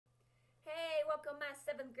welcome my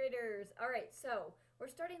 7th graders. Alright, so we're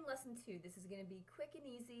starting lesson 2. This is going to be quick and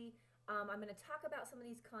easy. I'm going to talk about some of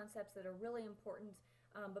these concepts that are really important,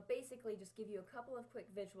 but basically just give you a couple of quick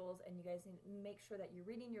visuals, and you guys need to make sure that you're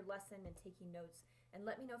reading your lesson and taking notes, and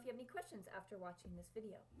let me know if you have any questions after watching this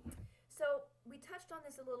video. So we touched on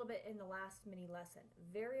this a little bit in the last mini lesson,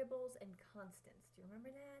 variables and constants. Do you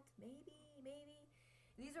remember that? Maybe.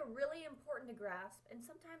 These are really important to grasp, and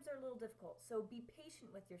sometimes they're a little difficult, so be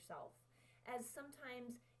patient with yourself, as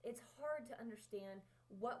sometimes it's hard to understand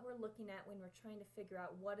what we're looking at when we're trying to figure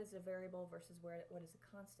out what is a variable versus what is a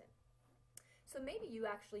constant. So maybe you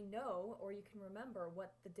actually know, or you can remember,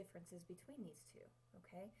 what the difference is between these two,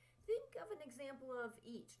 okay? Think of an example of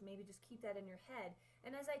each. Maybe just keep that in your head,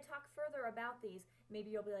 and as I talk further about these,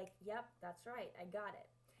 maybe you'll be like, yep, that's right, I got it.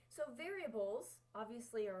 So variables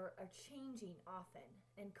obviously are changing often,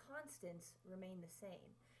 and constants remain the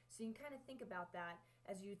same. So you can kind of think about that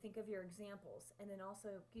as you think of your examples, and then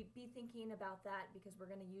also be thinking about that because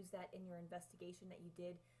we're going to use that in your investigation that you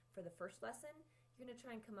did for the first lesson. You're going to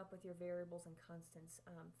try and come up with your variables and constants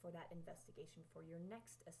for that investigation for your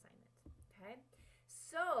next assignment. Okay?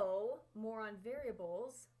 So more on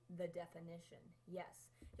variables, the definition.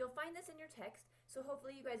 Yes. You'll find this in your text, so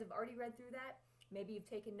hopefully you guys have already read through that. Maybe you've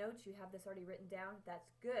taken notes, you have this already written down.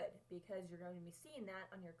 That's good, because you're going to be seeing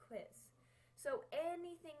that on your quiz. So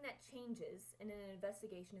anything that changes in an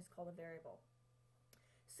investigation is called a variable.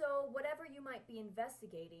 So whatever you might be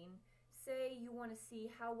investigating, say you want to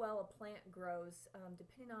see how well a plant grows,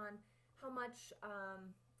 depending on how much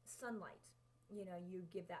sunlight you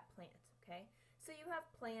give that plant, okay? So you have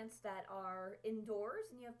plants that are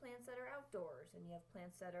indoors, and you have plants that are outdoors, and you have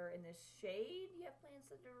plants that are in the shade, you have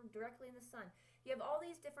plants that are directly in the sun. You have all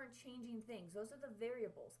these different changing things. Those are the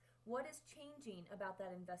variables. What is changing about that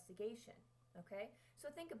investigation? Okay? So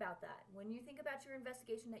think about that. When you think about your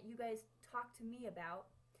investigation that you guys talked to me about,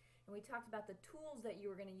 and we talked about the tools that you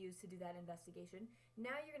were going to use to do that investigation,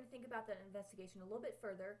 now you're going to think about that investigation a little bit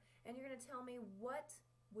further, and you're going to tell me what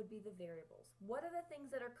would be the variables. What are the things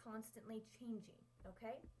that are constantly changing,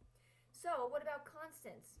 okay? So what about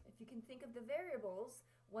constants? If you can think of the variables,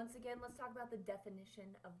 once again, let's talk about the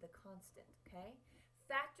definition of the constant, okay?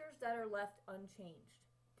 Factors that are left unchanged.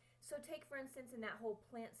 So take, for instance, in that whole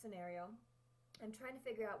plant scenario, I'm trying to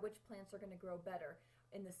figure out which plants are going to grow better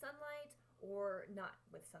in the sunlight or not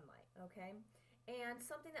with sunlight, okay? And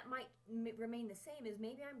something that might remain the same is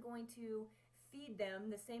maybe I'm going to feed them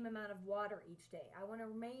the same amount of water each day. I want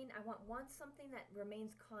something that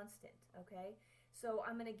remains constant, okay? So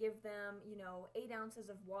I'm going to give them, 8 ounces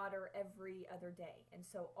of water every other day. And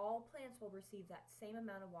so all plants will receive that same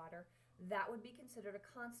amount of water. That would be considered a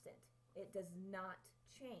constant. It does not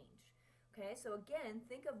change. Okay, so again,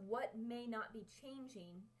 think of what may not be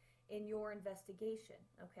changing in your investigation,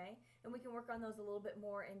 okay? And we can work on those a little bit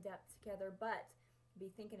more in depth together, but be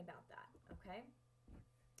thinking about that, okay?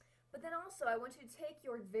 But then also, I want you to take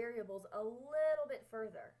your variables a little bit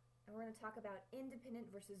further, and we're going to talk about independent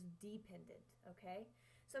versus dependent, okay?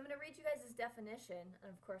 So I'm going to read you guys this definition, and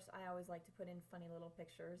of course, I always like to put in funny little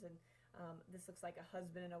pictures, and this looks like a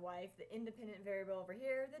husband and a wife, the independent variable over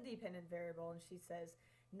here, the dependent variable, and she says,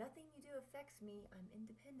 "Nothing you do affects me, I'm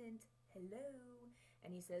independent, hello."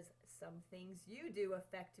 And he says, "Some things you do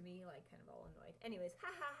affect me," like kind of all annoyed. Anyways,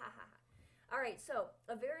 ha ha ha ha ha. Alright, so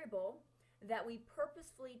a variable that we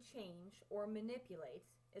purposefully change or manipulate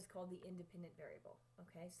is called the independent variable.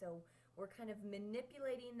 Okay, so we're kind of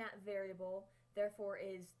manipulating that variable, therefore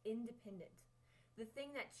is independent. The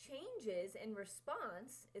thing that changes in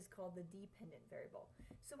response is called the dependent variable.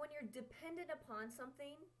 So when you're dependent upon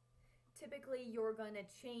something, typically you're going to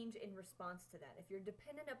change in response to that.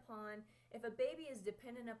 If a baby is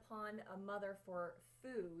dependent upon a mother for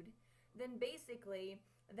food, then basically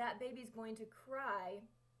that baby's going to cry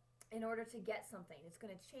in order to get something. It's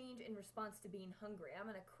going to change in response to being hungry. I'm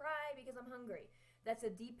going to cry because I'm hungry. That's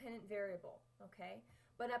a dependent variable, okay?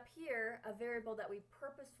 But up here, a variable that we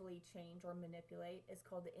purposefully change or manipulate is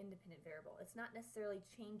called the independent variable. It's not necessarily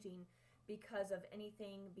changing because of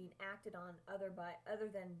anything being acted on other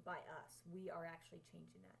than by us. We are actually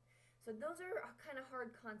changing that. So those are kind of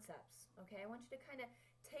hard concepts, okay? I want you to kind of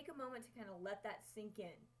take a moment to kind of let that sink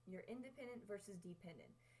in. You're independent versus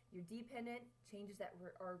dependent. Your dependent, changes that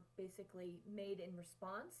are basically made in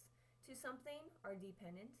response to something, are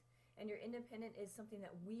dependent, and your independent is something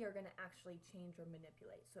that we are going to actually change or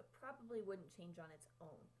manipulate. So it probably wouldn't change on its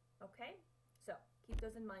own, okay? So keep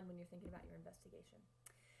those in mind when you're thinking about your investigation.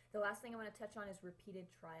 The last thing I want to touch on is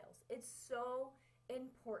repeated trials. It's so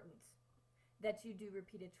important that you do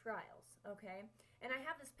repeated trials, okay? And I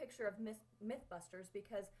have this picture of Mythbusters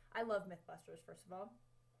because I love Mythbusters, first of all.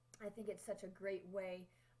 I think it's such a great way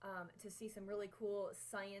to see some really cool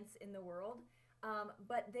science in the world.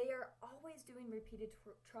 But they are always doing repeated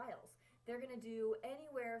trials. They're going to do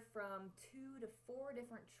anywhere from 2 to 4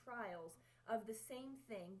 different trials of the same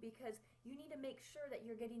thing because you need to make sure that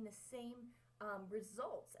you're getting the same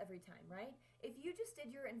results every time, right? If you just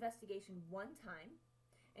did your investigation one time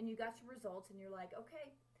and you got your results and you're like,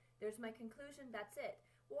 okay, there's my conclusion, that's it.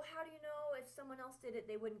 Well, how do you know if someone else did it,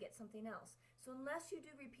 they wouldn't get something else? So unless you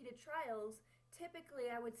do repeated trials,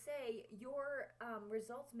 typically I would say your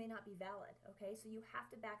results may not be valid, okay? So you have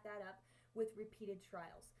to back that up with repeated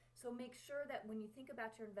trials. So make sure that when you think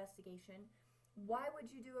about your investigation, why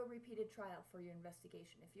would you do a repeated trial for your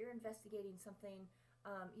investigation? If you're investigating something,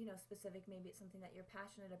 specific, maybe it's something that you're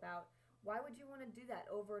passionate about, why would you want to do that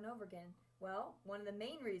over and over again? Well, one of the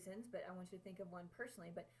main reasons, but I want you to think of one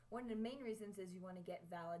personally, but one of the main reasons is you want to get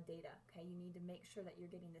valid data, okay? You need to make sure that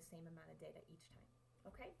you're getting the same amount of data each time,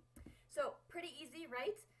 okay? So, pretty easy,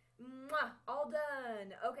 right? Mwah! All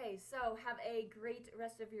done. Okay, so have a great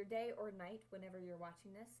rest of your day or night whenever you're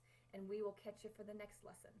watching this, and we will catch you for the next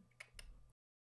lesson.